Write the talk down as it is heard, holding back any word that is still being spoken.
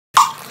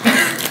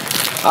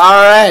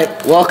All right,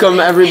 welcome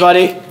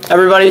everybody.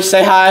 Everybody,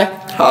 say hi.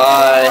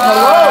 Hi.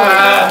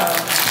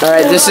 Hello. All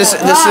right, this is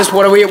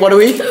what are we? We are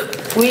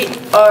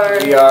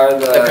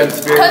the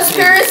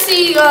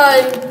conspiracy.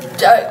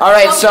 All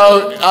right,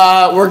 so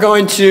we're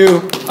going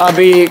to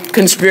be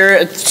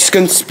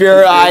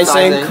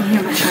conspirizing.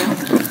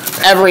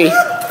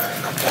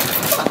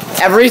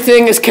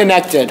 Everything is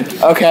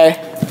connected. Okay.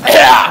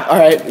 Yeah. All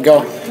right,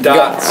 go.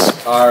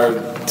 dots are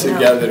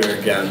together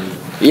again.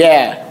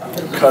 Yeah.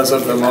 Because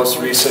of the most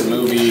recent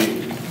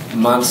movie,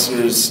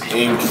 Monsters,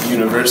 Inc.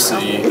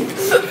 University.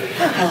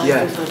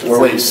 Yes. Where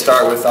we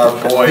start with our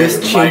boy, This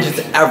changes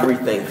Mike.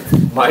 everything.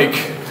 Mike.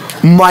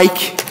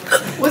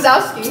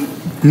 Wazowski.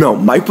 No,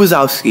 Mike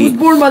Wazowski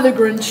Born by the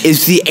Grinch.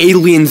 is the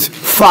alien's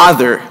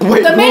father.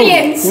 Wait, The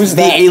Minions. Who's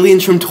The that?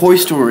 aliens from Toy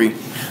Story.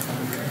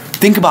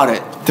 Think about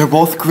it. They're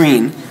both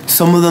green.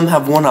 Some of them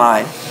have one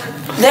eye.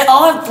 They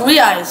all have 3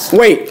 eyes.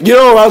 Wait, you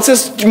know who else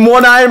has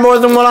one eye and more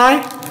than one eye?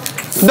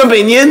 The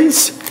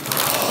Minions.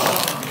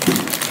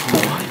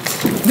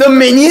 The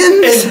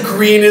Minions. And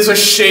green is a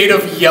shade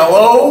of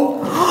yellow?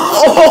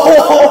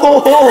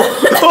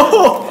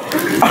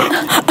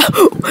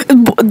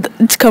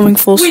 It's coming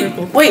full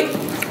circle. Wait,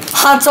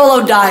 Han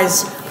Solo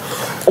dies.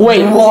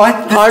 Wait,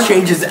 What? This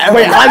changes Wait,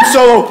 everything. Han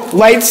Solo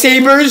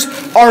lightsabers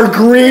are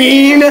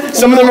green.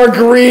 Some of them are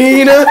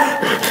green.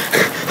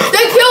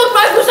 They killed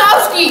Mike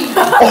Wazowski.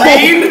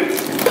 Green?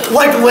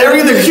 Like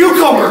Larry the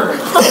Cucumber.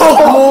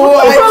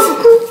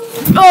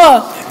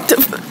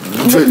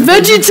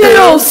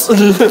 VeggieTales.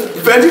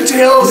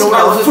 VeggieTales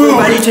are food.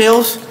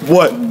 VeggieTales?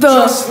 What?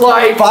 Just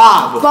like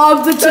Bob.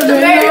 Bob the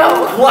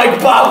Tomato.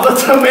 Like Bob the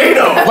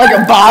Tomato. Like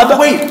a Bob?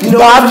 Wait, you know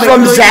Bob what from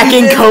tomatoes Zack are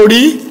and used in?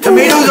 Cody?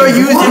 Tomatoes are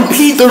used in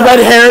pizza. The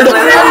red-haired?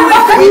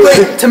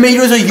 Wait,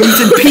 tomatoes are used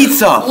in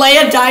pizza.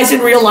 Leia dies in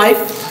real life.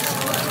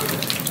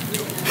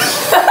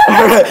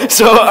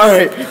 So,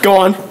 alright, go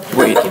on.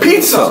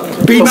 Pizza.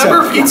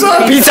 Remember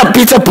pizza?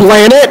 Pizza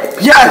Planet?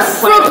 Yes.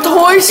 From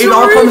Toy It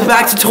all Story. comes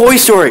back to Toy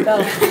Story.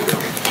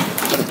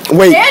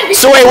 Wait,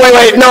 so wait.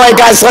 No, wait,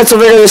 guys, let's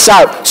figure this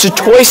out. So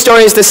Toy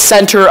Story is the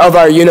center of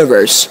our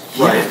universe.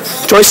 Right.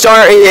 Toy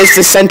Story is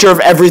the center of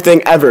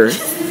everything ever.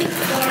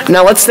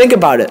 Now let's think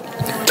about it.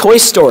 Toy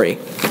Story.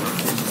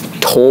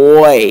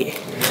 Toy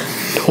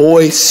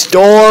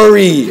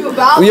Story. You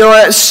know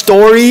what?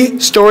 Story. You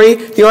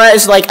know what?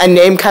 It's like a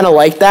name kind of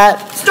like that.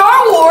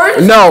 Star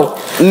Wars. No.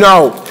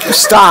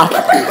 Stop. no.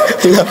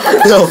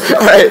 All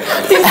right.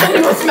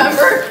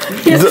 Remember?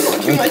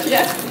 Too much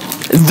yet.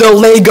 The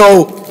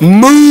Lego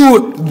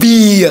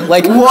Movie,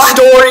 like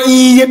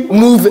story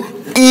movie.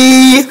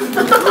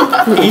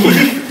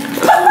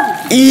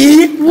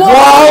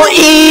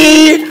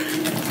 Wall-E.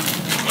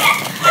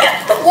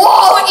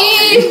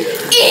 Wall-E.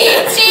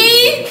 E.T.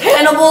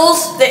 Cannibals.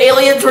 The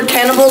aliens were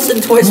cannibals in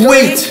Toy Story.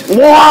 Wait.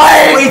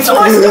 What? Wait.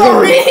 Toy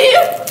Story.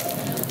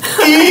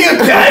 E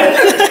again?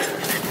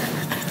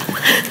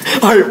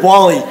 All right,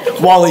 Wall-E,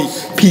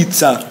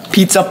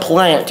 Pizza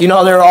Plant. You know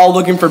how they're all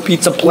looking for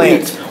Pizza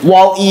Plant.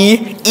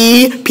 Wall-E,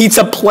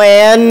 Pizza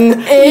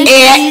Plan,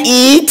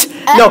 eat.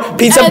 No,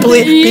 Pizza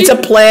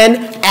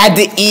Plan. Add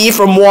the E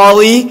from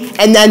Wall-E,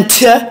 and then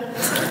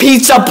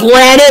Pizza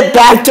Planet.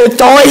 Back to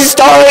Toy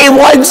Story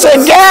once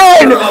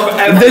again.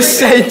 The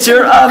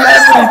center of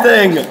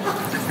everything.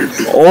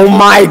 Oh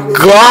my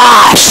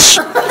gosh.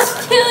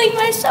 Killing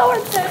my Sour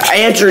Patch.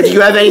 Andrew, do you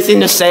have anything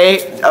to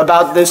say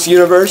about this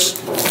universe?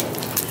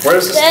 Where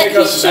does this That take he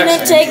us shouldn't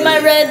next? take my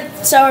red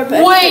Sour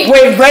Patch. Wait,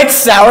 Red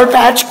Sour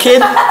Patch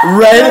Kid?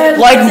 Red,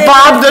 like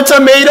Bob the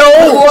Tomato?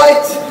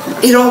 What?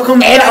 It all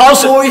comes And back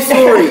also- to Toy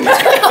Story.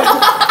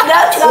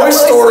 Toy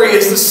Story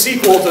is the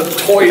sequel to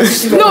Toy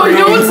Story. No, you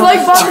know what's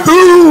like Bob?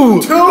 Two.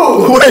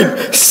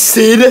 Wait,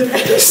 Sid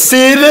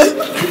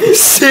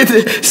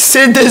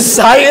the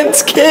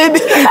Science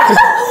Kid?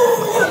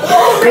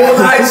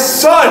 My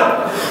son.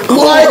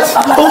 What?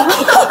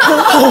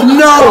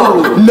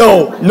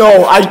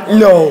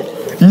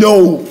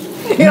 No.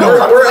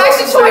 We're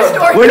Actually, Toy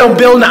Story. Wait, no,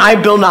 Bill Nye.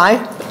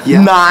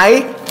 Yeah.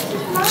 Nye.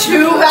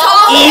 Two.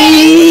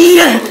 E.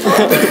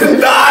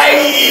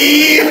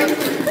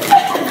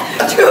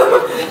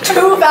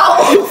 Two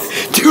vowels.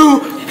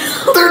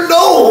 There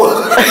no.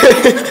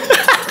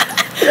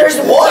 There's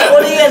one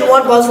Woody and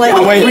one Buzz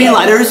Lightyear. Wait. 3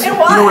 letters. You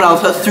know what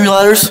else has 3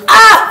 letters?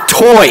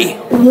 Toy.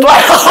 Comes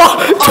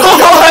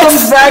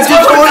back to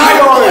Toy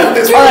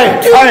Story.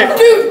 All right.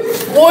 Dude,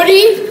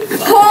 Woody,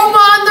 home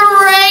on the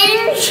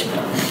range.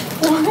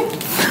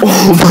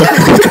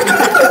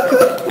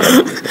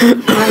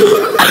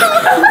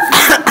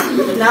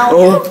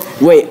 Oh,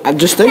 wait,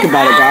 just think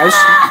about it, guys.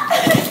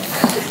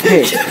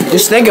 Hey,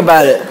 just think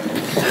about it.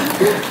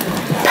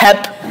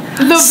 Pep.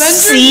 The Avengers.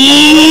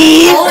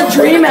 C. All a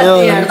dream at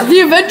the end.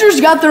 The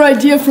Avengers got their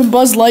idea from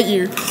Buzz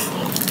Lightyear.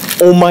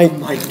 Oh my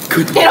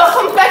goodness. It all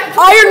comes back.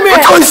 Iron Man.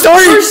 Toy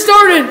Story. First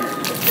started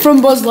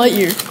from Buzz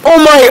Lightyear.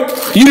 Oh my!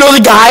 You know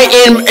the guy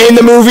in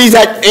the movies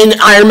that in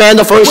Iron Man,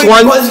 the first Wait,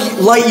 one. Buzz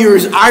Lightyear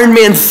is Iron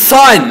Man's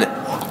son.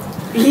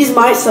 He's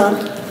my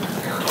son.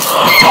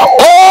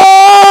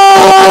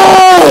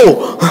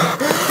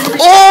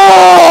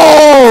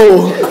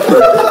 Oh!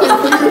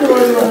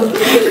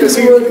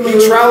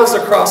 travels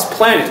across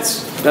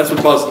planets. That's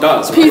what Buzz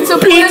does. Right? Pizza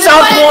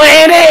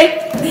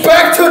Planet.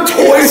 Back to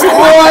Toy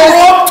Story.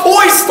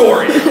 Toy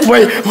Story.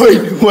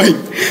 Wait.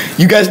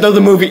 You guys know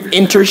the movie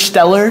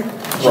Interstellar?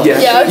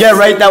 Yes. Yeah,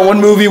 right. That one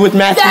movie with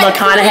Matthew That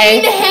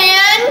McConaughey. green hand.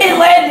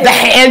 The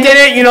hand in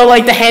it, you know,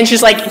 like the hand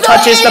just like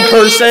touches the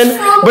person,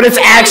 but it's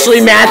actually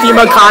Matthew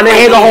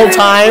McConaughey the whole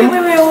time.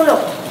 Wait, hold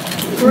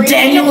up.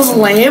 Daniel's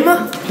lame?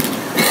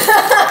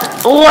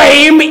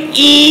 Lame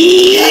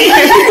E.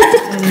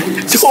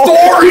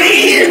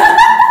 Story.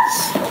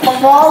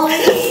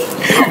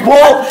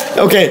 Well,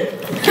 okay.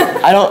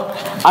 I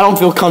don't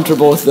feel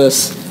comfortable with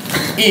this.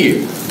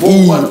 E.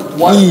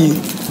 What?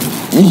 E.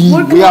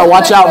 We gotta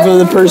watch out for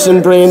the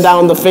person bringing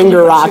down the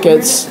finger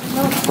rockets.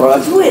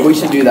 Bro, we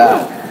should do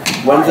that.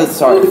 When does it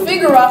start?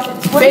 Figure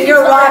rockets. Bigger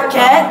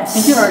rockets?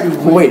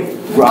 Wait,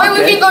 rocket?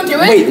 Wait, we can go do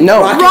it? Wait,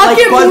 no.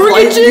 Rocket Buzz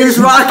mortgages? Lightyear's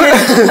rocket?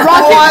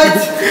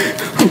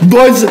 What?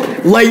 Buzz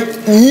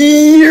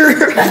Lightyear.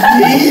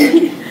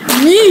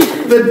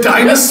 The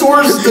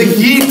dinosaurs, the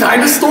Yi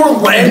dinosaur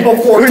land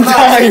before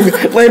time.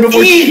 Land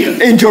before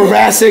in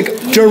Jurassic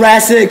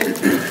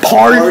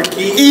Park.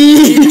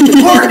 E.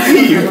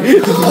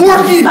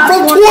 Porky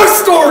from Toy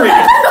Story.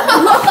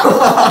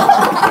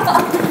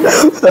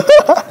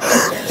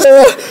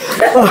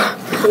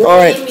 All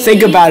right,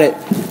 think about it.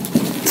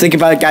 Think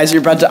about it, guys.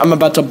 I'm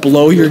about to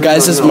blow your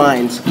guys'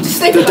 minds.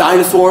 The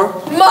dinosaur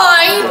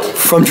Mine.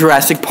 from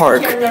Jurassic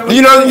Park.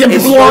 You know, the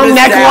long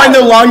neck one,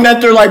 the long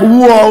neck, they're like,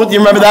 whoa. Do you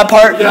remember that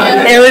part?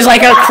 And it was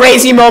like a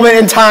crazy moment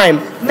in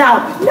time. No.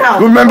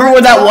 Remember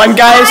when that one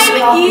guy's,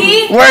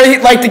 E. where he,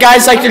 like the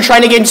guy's like they're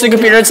trying to get into the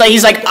computer. It's like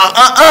he's like,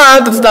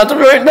 that's not the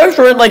right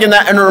measure. Like in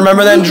that, and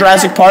remember that in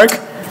Jurassic Park.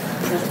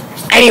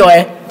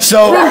 Anyway,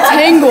 so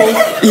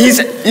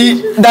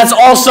that's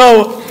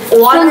also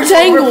From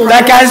Tangled.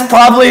 that guy's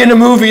probably in a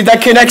movie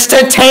that connects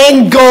to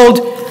Tangled.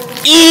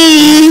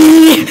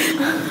 E.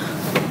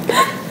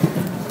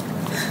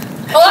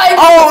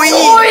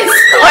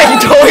 Like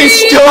Toy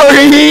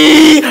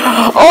Story.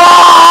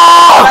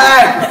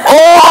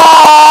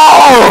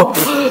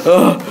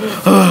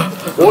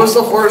 What was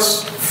the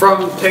horse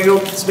from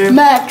Tangled's name?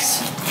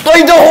 Max.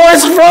 Like the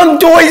horse from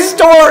Toy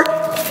Story.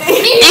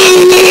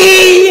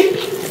 E.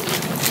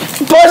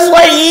 Buzz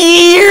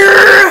Lightyear.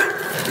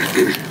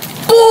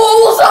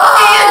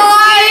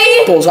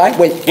 Bullseye. Bullseye.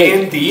 Wait.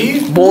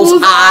 Andy?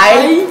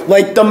 Bullseye.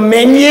 Like the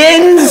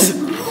Minions.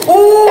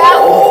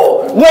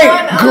 Wait,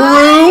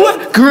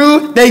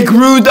 grew. They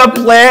grew the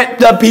plant,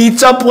 the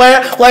pizza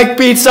plant, like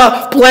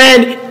Pizza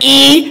Planet,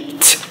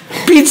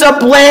 Pizza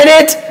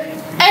Planet,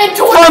 And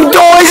from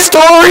Toy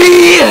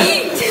Story.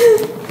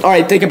 All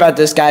right, think about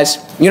this, guys.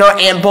 You know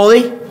Ant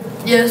Bully?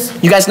 Yes.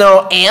 You guys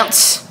know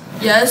ants?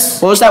 Yes.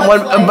 What was that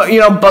one? You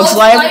know Bugs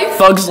Life?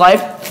 Bugs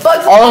Life.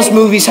 Bugs All those Life.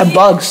 movies have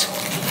bugs.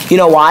 You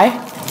know why?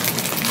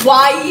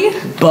 Why?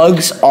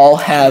 Bugs all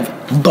have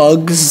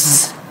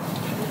bugs.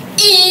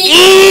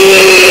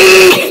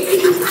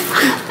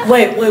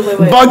 Wait.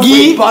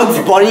 Buggy. Bugs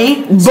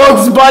Bunny?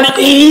 Bugs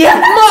Bunny.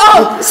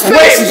 Mom.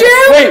 Space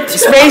Jam. Wait,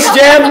 Space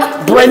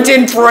Jam.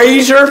 Brendan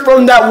Fraser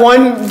from that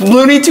one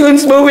Looney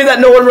Tunes movie that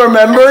no one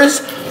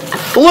remembers.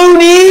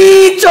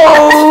 Looney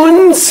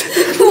Tunes.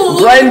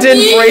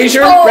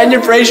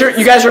 Brendan Fraser.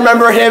 You guys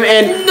remember him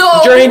in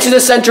No. Journey to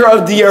the Center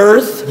of the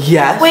Earth?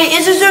 Yes. Wait,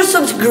 isn't there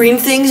some green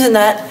things in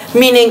that?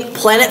 Meaning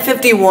Planet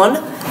 51?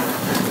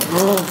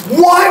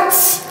 What?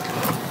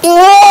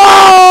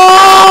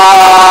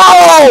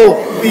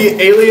 Whoa!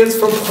 The aliens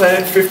from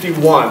Planet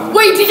 51.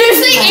 Wait, did you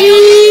say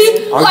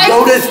aliens? Our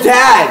Yoda's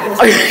dad.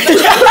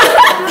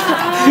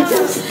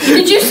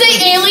 Did you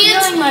say aliens?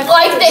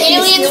 Like the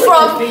aliens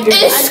from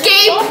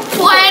Escape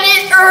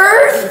Planet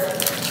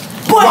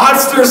Earth?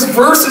 Monsters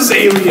versus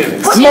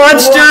aliens.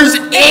 Monsters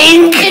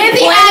Inc. In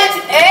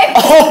Planet X?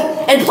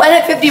 Oh, In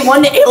Planet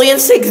 51, the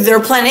aliens think their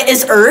planet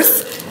is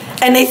Earth,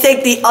 and they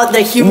think the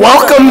humans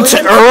welcome are to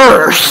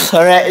Earth.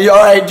 All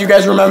right. Do you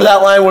guys remember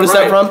that line? What is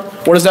that from?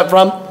 What is that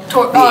from?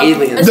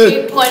 aliens.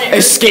 Escape Planet Earth.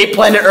 Escape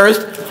Planet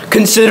Earth,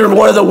 considered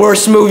one of the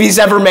worst movies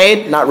ever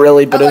made. Not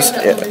really, but I it like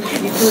was. that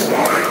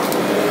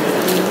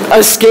movie.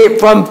 Escape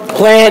from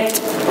Planet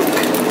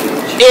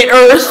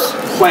Earth.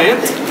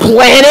 Plant?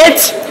 Planet.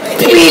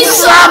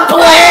 Pizza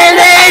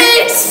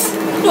Planet.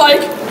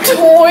 Like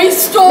Toy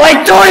Story.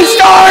 Like Toy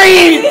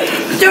Story.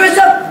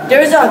 There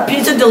was a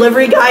pizza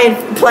delivery guy in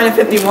Planet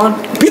 51.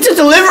 Pizza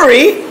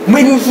delivery.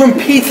 Maybe from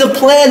Pizza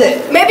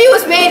Planet. Maybe it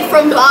was made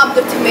from Bob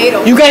the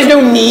Tomato. You guys know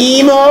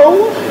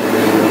Nemo?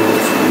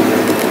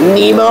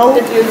 Nemo?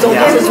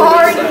 And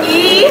Hard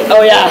E.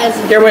 Oh yeah.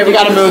 Here, wait. We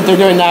gotta move. They're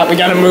doing that. We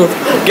gotta move.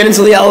 Get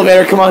into the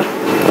elevator. Come on.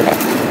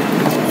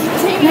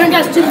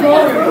 Guys, do the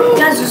boner.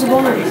 Guys, there's a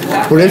boner.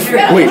 What if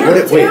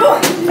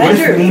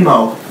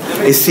Nemo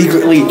is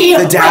secretly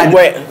the dad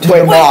Wait. to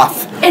the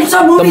moth? In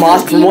some movies,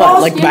 moth from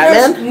what? Like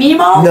Batman?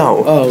 Nemo.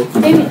 No. Oh.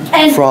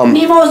 And From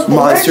Nemo's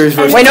Monsters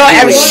orange, vs. Wait, no,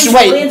 and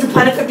wait. aliens in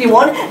Planet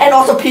 51, and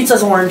also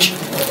pizza's orange.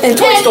 In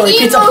Toy Story,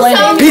 Pizza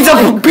Planet.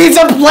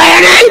 Pizza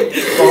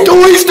Planet.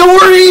 Toy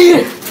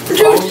Story.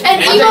 Dude,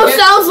 and Emo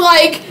sounds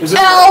like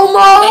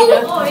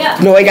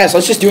Elmo. No, wait, guys,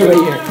 let's just do it right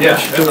here. Yeah.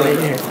 Do it right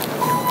here.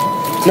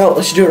 No,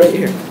 let's do it right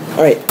here.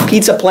 All right,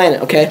 Pizza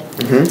Planet, okay?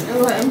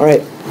 All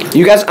right,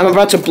 you guys, I'm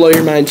about to blow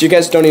your minds. You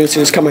guys don't even see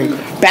this coming.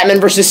 Batman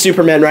versus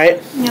Superman,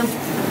 right? No.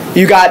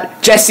 You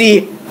got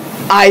Jesse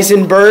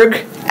Eisenberg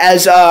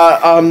as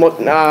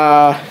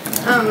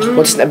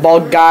what's that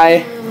bald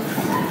guy?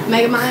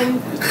 Megamind.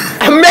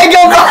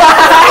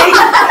 Megamind.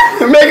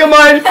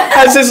 Megamind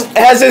has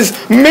his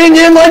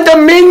minion like the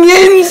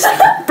Minions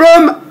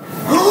from.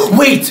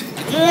 Wait,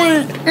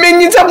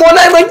 Minions have one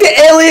eye like the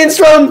aliens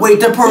from. wait,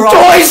 the piranha.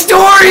 Toy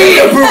Story.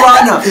 The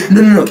piranha.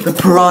 No, the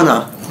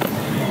piranha.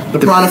 The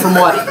piranha from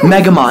what?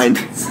 Megamind.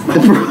 The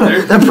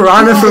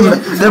piranha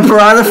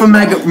from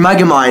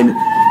Megamind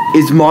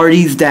is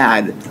Marty's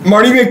dad.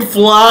 Marty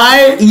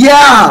McFly.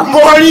 Yeah.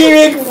 Marty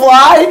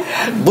McFly.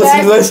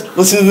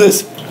 Listen to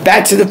this.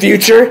 Back to the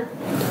Future.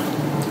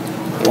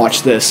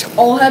 Watch this.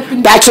 All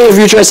happened. Back to the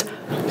Future has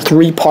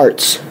 3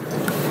 parts.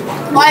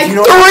 Like You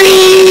know,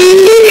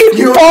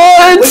 3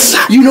 parts.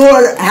 you know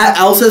what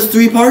else has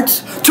 3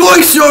 parts?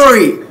 Toy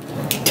Story.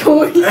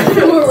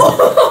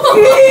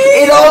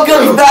 It all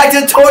comes back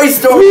to Toy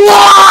Story.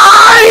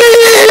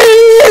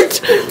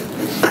 What?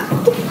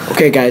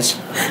 Okay, guys.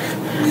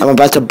 I'm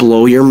about to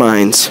blow your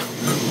minds.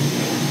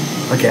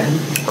 Again.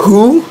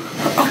 Who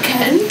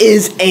again.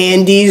 is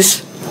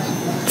Andy's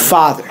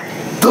father?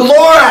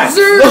 Dolores.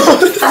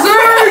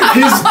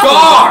 His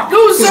dog.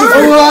 No,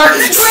 sir. What?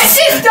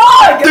 Grinch's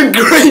dog. The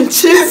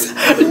Grinch's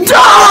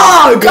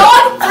dog.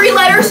 Dog. 3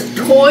 letters.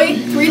 Toy.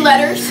 3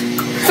 letters.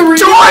 3.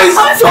 Toy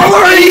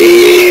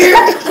Story.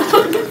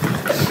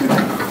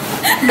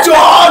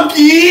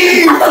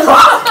 Doggy.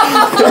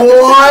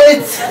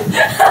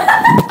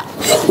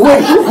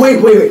 What?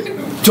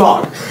 Wait.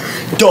 Dog.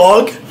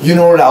 Dog. You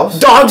know what else?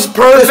 Dog's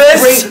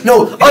purpose.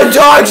 No. A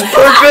dog's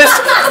purpose.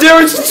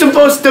 There's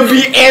supposed to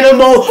be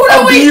animal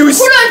abuse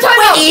Hold on, time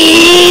out.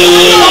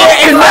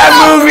 in that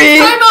movie.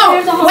 Time out.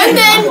 And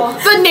then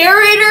the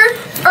narrator,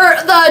 or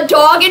the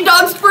dog in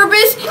Dog's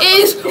Purpose,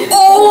 is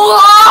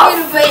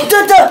Olaf.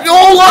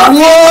 Olaf,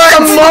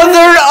 the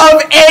mother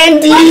of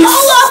Andy's.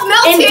 Olaf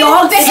melted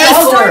Dog's the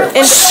sister.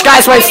 acorn. Shh,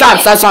 guys, wait,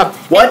 stop.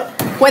 What?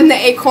 When the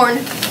acorn,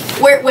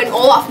 when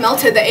Olaf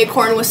melted, the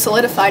acorn was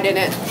solidified in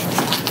it.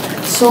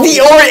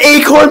 The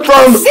acorn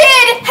from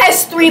Sid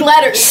has 3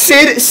 letters.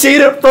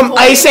 Sid from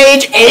Ice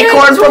Age,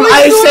 acorn from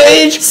Ice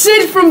Age,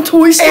 Sid from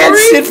Toy Story. and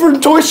Sid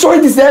from Toy Story.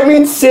 Does that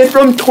mean Sid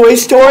from Toy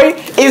Story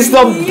is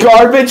the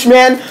garbage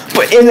man,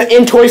 but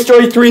in Toy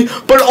Story 3,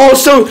 but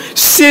also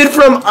Sid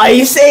from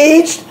Ice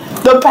Age,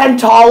 the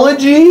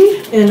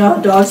Pentology? In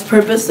Dog's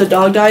Purpose, the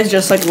dog dies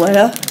just like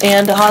Leia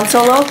and Han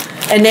Solo,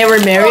 and they were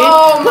married.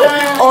 Oh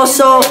man.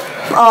 Also,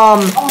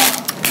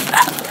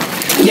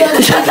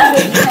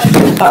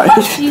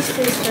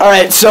 All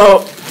right,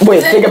 so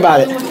wait, think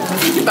about it.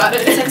 Think about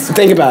it.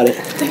 Think about it.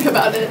 Think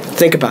about it.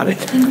 Think about it.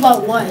 Think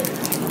about what?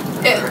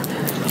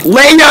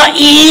 Leia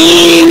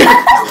eating.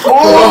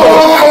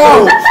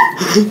 Oh!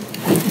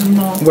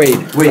 Wait.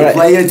 Alright.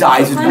 Leia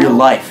dies in real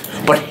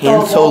life, but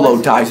Han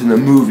Solo dies in the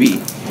movie.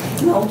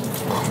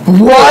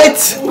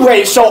 What?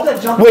 Wait.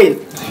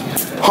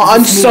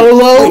 Han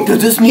Solo. Wait,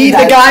 does this mean He's the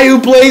that- guy who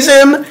plays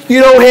him.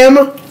 You know him.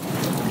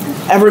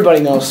 Everybody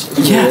knows.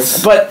 who he Yes.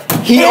 is. But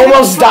he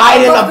almost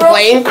died in a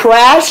plane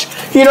crash.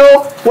 You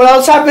know what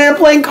else happened in a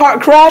plane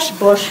crash?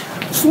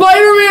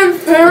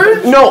 Spider-Man's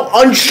parents? No,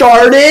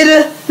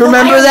 Uncharted.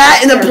 Remember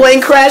that in the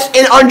plane crash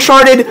in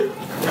Uncharted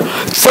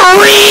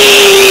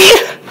 3.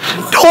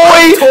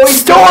 Toy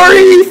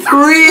Story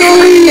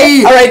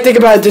 3. All right, think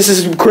about it. This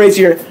is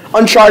crazier.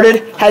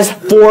 Uncharted has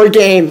 4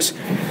 games.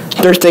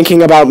 They're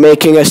thinking about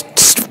making a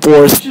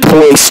 4th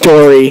Toy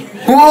Story.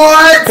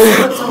 What?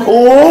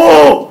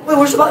 Oh! wait,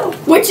 where's the bottle?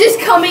 Which is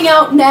coming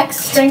out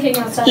next. Drinking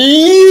outside.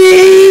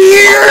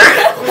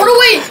 Yeah! What do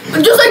wait?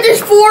 Just like there's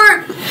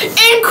 4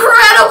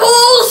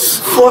 Incredibles.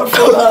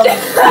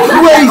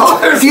 Wait,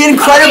 The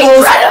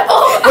Incredibles.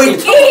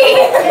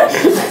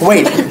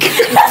 Wait,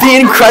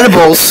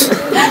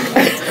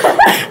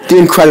 The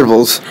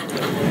Incredibles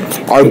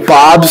are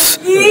Bob's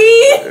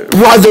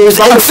brothers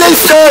and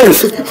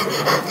sisters.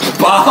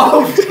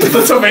 Bob?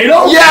 The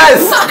tomato?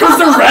 Yes! Because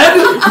they're red?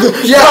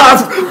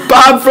 Yes!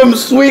 Bob from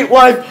Sweet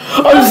Life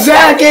of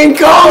Zach and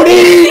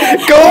Cody!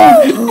 Go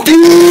D!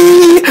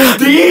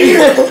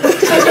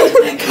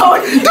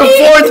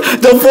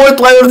 The fourth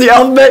letter of the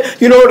alphabet,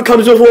 you know what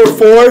comes before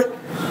 4? 3!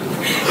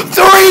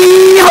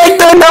 Like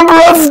the number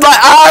of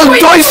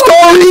Toy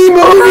Story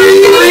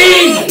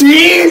movie! D!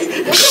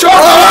 Shut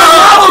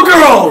up,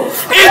 girl!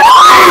 It's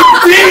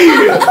D!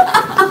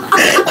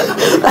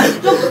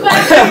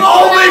 It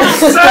all makes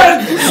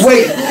sense!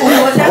 Wait.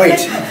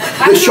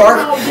 The shark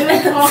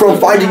from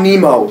Finding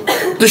Nemo.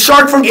 The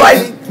shark from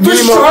Finding The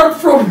Nemo. shark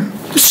from...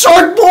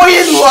 Shark Boy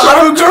and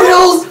Lotto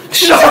Girls!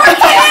 Shark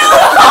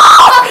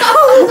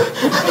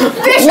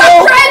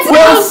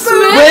Will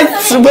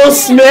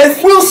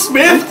Smith. Will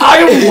Smith? I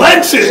am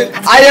legend!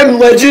 I Am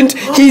Legend.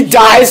 He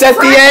dies at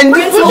the end.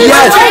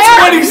 Yes. That's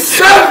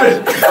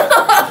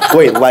 27!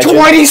 Wait, Legend.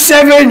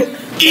 27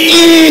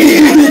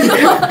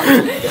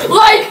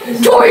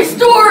 Like Toy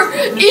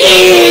Story.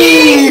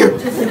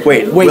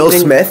 Wait. Will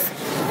Smith.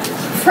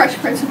 Fresh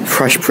Prince.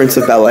 Fresh Prince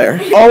of Bel-Air.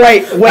 All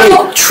right, wait.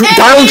 No.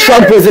 Donald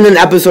Trump was in an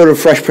episode of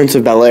Fresh Prince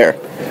of Bel-Air.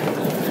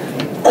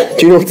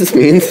 Do you know what this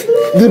means?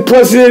 The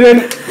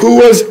president who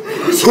was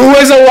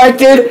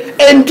elected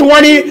in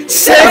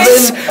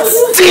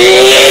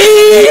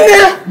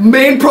 2016.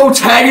 Main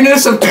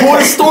protagonist of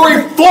Toy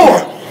Story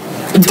 4.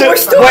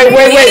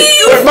 Wait.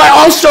 But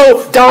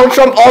also, Donald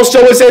Trump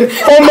also was in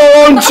Home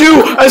Alone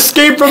 2,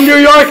 Escape from New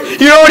York.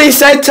 You know what he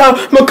said to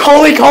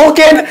Macaulay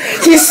Culkin?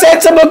 He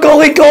said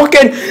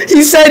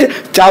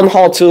down the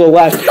hall to the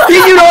left.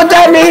 You know what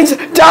that means?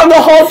 Down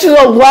the hall to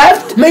the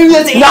left? Maybe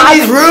that's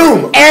Andy's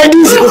room.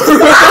 Andy's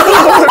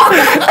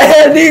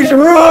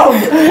room.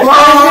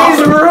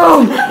 Andy's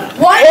room.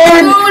 What?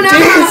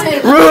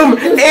 Andy's room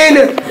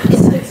in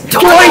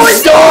Toy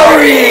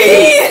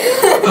Story.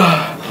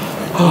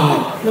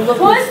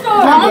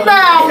 Calm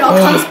down. It all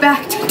comes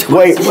back to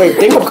Wait,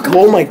 think of,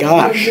 oh my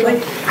gosh.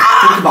 Think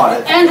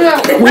about it. Andrew.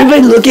 We've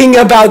been looking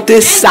about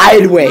this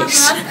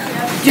sideways.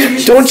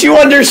 Don't you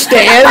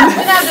understand?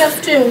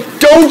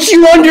 Don't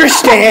you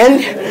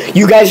understand?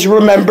 You guys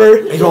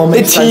remember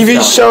the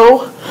TV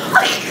show?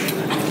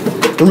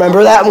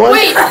 Remember that one?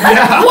 Wait.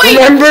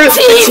 Remember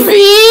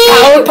TV.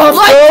 Powerpuff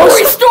Like Girls?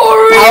 Toy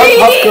Story.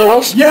 Powerpuff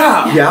Girls?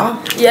 Yeah. Yeah?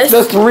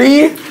 The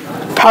 3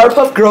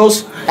 Powerpuff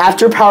Girls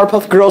after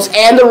Powerpuff Girls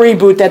and the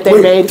reboot that they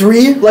made.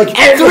 3? Like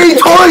And 3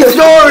 Toy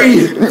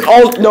Story!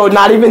 Oh, no,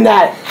 not even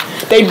that.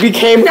 They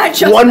became Not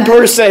just one that.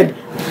 person.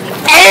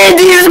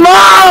 Andy's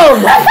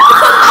mom!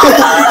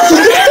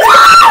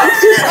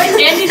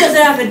 Andy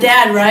doesn't have a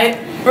dad, right?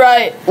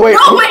 Right. Wait,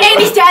 No, but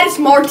Andy's dad is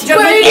Marty.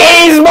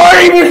 Andy's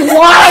Marty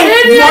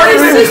McFly! Marty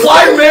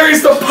McFly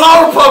marries the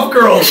Powerpuff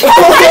Girls.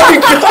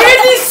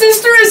 Andy's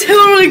sister is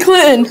Hillary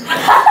Clinton.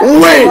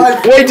 Wait,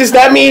 does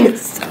that mean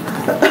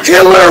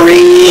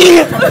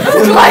Hillary?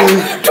 Like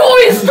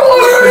Toy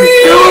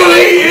Story.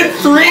 Hillary in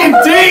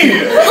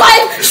 3D.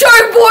 Like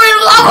Shark Boy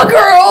and Lava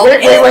Girl. Wait.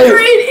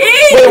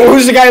 Wait,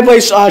 who's the guy who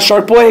plays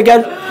Shark Boy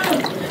again?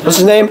 What's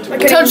his name?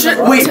 Touch it.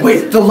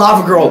 Wait, the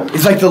lava girl.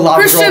 It's like the lava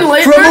Christian girl.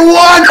 Slater? From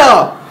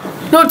Moana!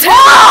 No,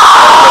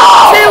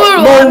 Taylor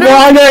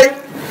Lautner.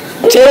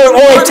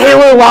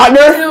 Taylor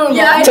Lautner?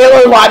 Yeah.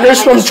 Taylor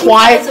Lautner's from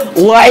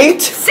Twilight?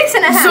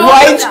 6.5.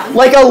 Right?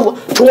 Like a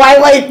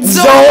Twilight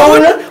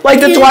Zone? Like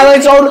the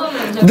Twilight Zone?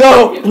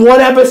 The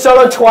one episode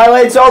of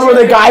Twilight Zone where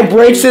the guy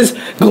breaks his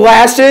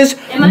glasses?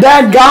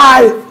 That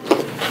guy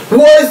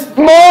was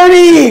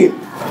Marty!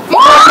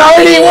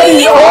 Marty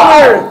was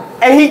older!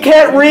 And he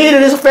can't read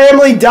and his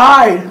family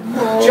died.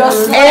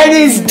 And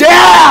his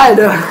dad!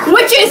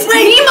 Which is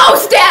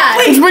Nemo's dad.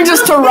 Which brings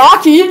us to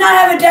Rocky. Did not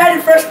have a dad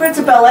in Fresh Prince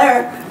of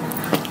Bel-Air.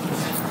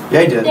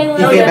 Yeah, he did. He came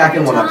back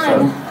in one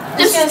episode.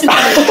 This is He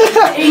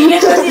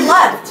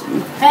left.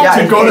 Yeah,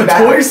 To he go came to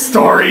back. Toy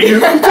Story.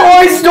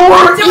 Toy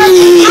Story!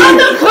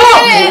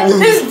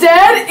 His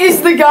dad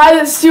is the guy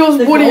that steals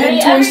Woody in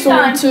Toy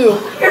Story 2.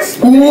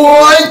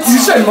 What? You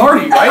said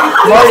Marty, right?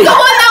 Marty. the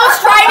one that was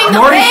driving the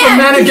Marty van. from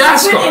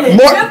Madagascar.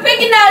 You're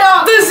picking that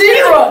up. The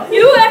zebra.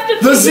 You have to.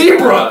 The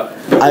zebra.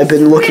 I've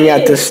been looking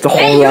at this the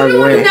Hey, whole you're wrong the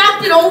one who way.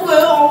 knocked it over. I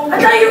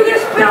thought you were gonna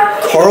spit on me.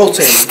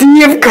 Carlton.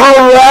 Steve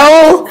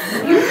Carell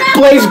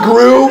plays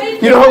Gru.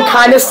 You know who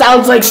kind of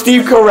sounds like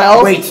Steve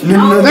Carell? Wait,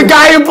 no. The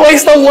guy who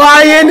plays the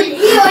lion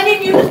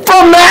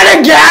from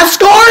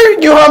Madagascar?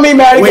 You know how many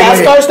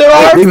Madagascars there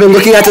are? We've been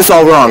looking at this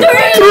all wrong. 3!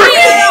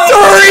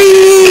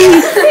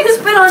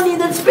 Spit on me,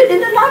 then spit in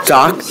the knife.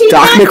 Doc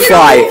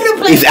McFly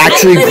is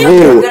actually You're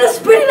Gru. gonna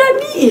spit it at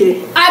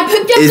me. I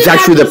picked up Is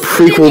actually the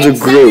prequel to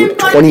Gru,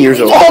 20 years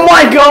old. Oh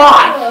my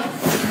god!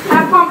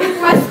 I promised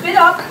my spit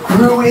up.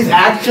 Gru is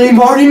actually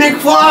Marty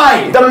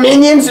McFly. The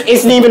Minions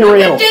isn't even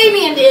real.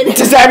 Damien did.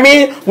 Does that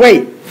mean?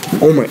 Wait.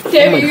 Oh my.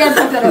 Damien, you gotta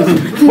pick that up.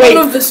 Wait,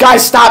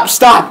 guys, stop.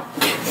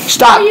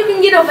 You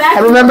can get a vacuum.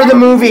 And remember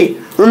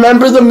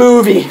the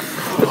movie.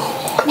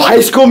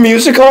 High School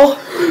Musical?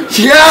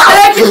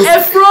 Zac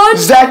Efron.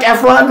 Zac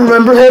Efron,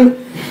 remember him?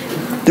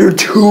 There are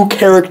 2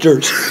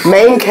 characters,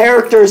 main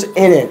characters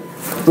in it.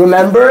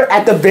 Remember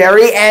at the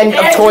very end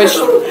of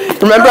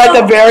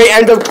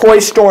Toy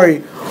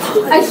Story I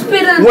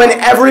spit on. when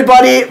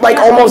everybody like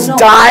almost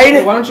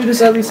died? Why don't you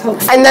just at least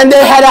help? And then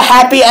they had a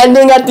happy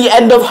ending at the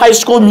end of High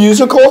School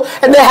Musical,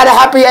 and they had a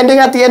happy ending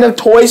at the end of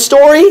Toy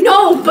Story?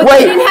 No, but Wait,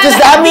 they didn't have does a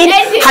that happy mean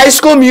ending. High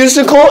School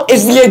Musical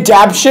is the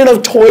adaptation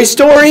of Toy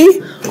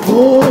Story?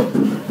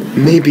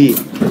 Maybe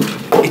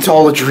it's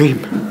all a dream.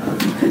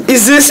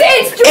 Is this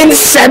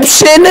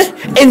Inception?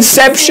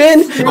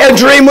 A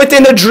dream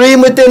within a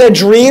dream within a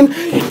dream?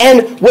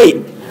 And wait,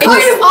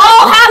 It's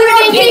all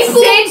happening in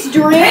six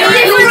dreams.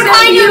 Different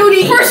kind of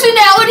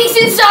personalities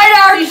inside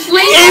our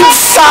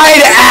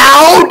Inside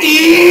Out?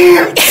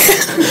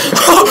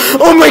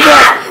 Oh my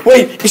god.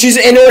 Wait, she's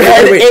in her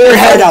head. Wait, in her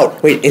head. Inside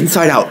Out. Wait,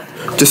 Inside Out.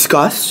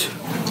 Disgust.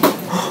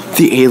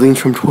 The aliens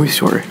from Toy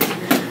Story.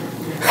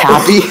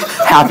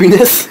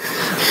 Happiness.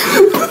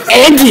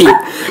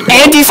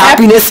 Andy's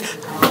Happiness.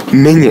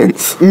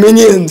 Minions.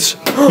 Minions.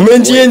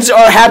 Minions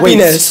are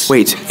happiness.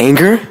 Wait,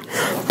 anger?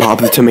 Bob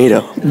the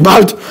tomato.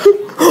 Bob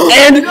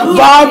and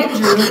Bob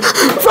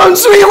from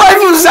Sweet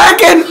Life of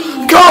Zack and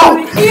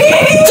Go.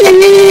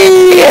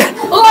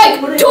 Like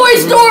Toy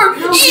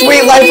Story.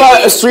 Sweet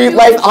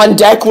Life on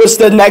Deck was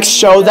the next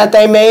show that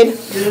they made.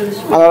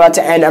 I'm about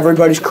to end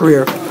everybody's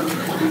career.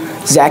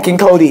 Zack and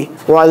Cody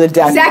were on the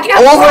deck.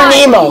 Over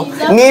Nemo.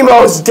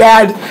 Nemo's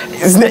dad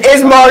is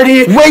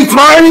Marty. Wait,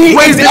 Marty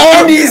is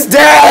Andy's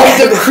dad.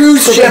 The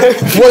cruise ship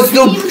was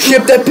the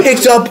ship that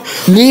picked up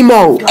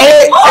Nemo.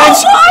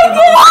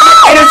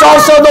 And it's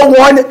also the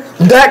one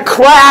that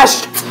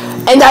crashed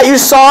and that you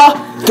saw.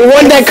 The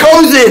one that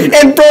Frozen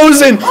and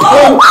Frozen.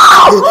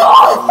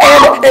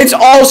 And it's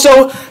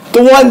also the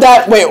one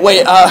that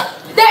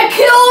That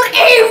killed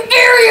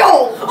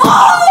Ariel.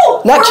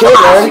 not killed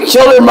her,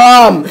 killed her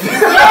mom.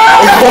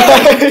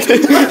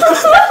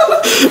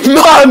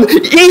 Mom,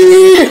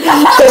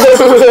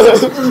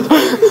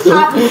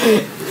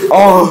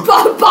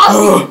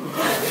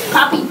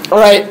 Poppy. All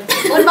right,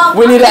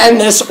 we need to end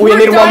this. We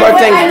need one more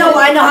thing. I know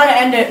how to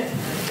end it.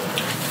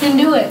 Can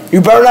do it.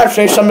 You better not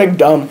say something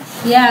dumb.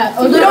 Yeah.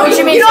 You know that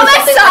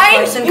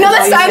sign? You know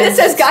that sign that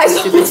says guys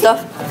stupid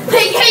stuff?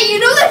 Hey, you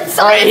know that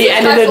sign? All right, he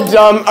ended it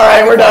dumb. All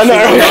right, we're done. All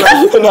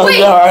right. No,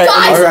 Wait, all right.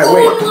 guys All right,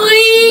 wait.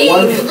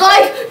 only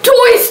like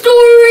Toy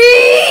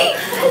Story.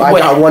 I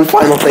got one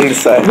final thing to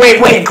say.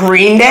 Wait,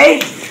 Green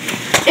Day?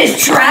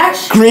 It's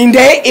trash. Green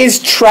Day is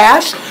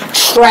trash.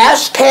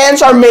 Trash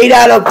cans are made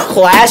out of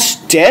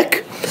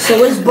plastic.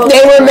 So is both.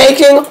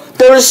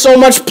 There was so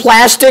much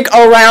plastic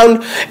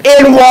around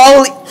in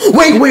Wall.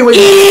 Wait,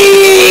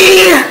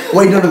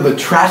 no, the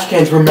trash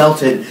cans were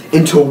melted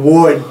into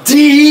wood.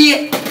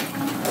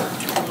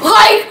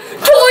 Like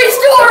Toy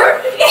Story.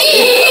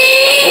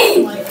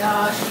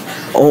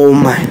 Oh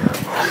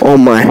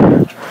my.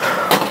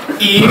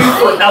 E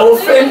for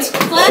elephant.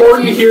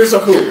 Horton hears a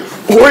who.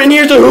 Horton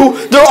hears a who?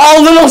 They're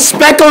all little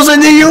speckles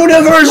in the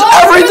universe.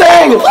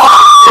 Everything.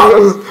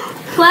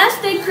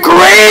 Plastic.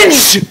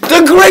 Grinch!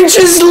 The Grinch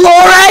is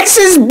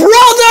Lorax's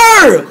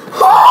brother!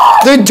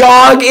 The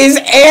dog is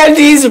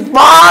Andy's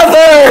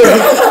father!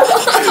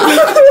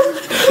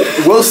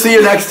 We'll see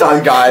you next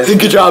time, guys.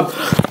 Good job.